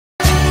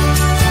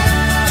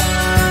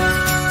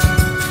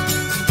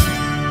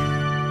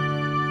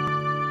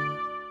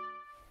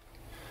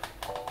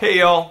Hey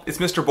y'all, it's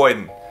Mr.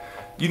 Boyden.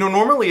 You know,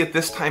 normally at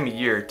this time of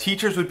year,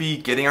 teachers would be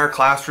getting our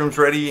classrooms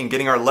ready and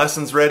getting our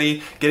lessons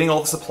ready, getting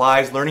all the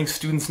supplies, learning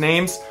students'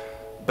 names,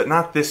 but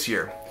not this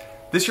year.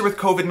 This year with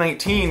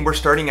COVID-19, we're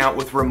starting out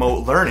with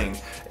remote learning,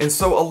 and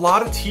so a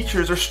lot of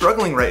teachers are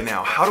struggling right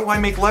now. How do I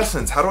make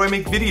lessons? How do I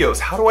make videos?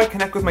 How do I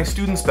connect with my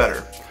students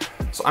better?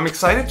 So I'm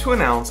excited to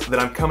announce that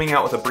I'm coming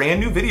out with a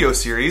brand new video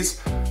series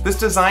that's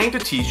designed to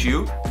teach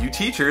you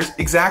teachers,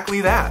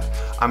 exactly that.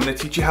 I'm going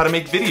to teach you how to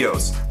make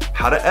videos,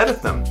 how to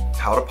edit them,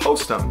 how to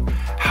post them,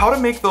 how to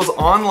make those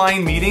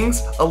online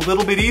meetings a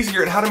little bit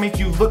easier, and how to make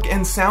you look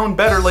and sound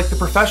better like the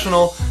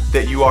professional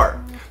that you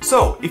are.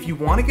 So if you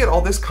want to get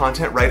all this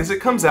content right as it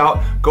comes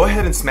out, go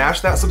ahead and smash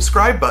that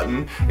subscribe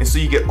button and so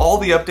you get all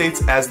the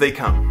updates as they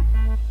come.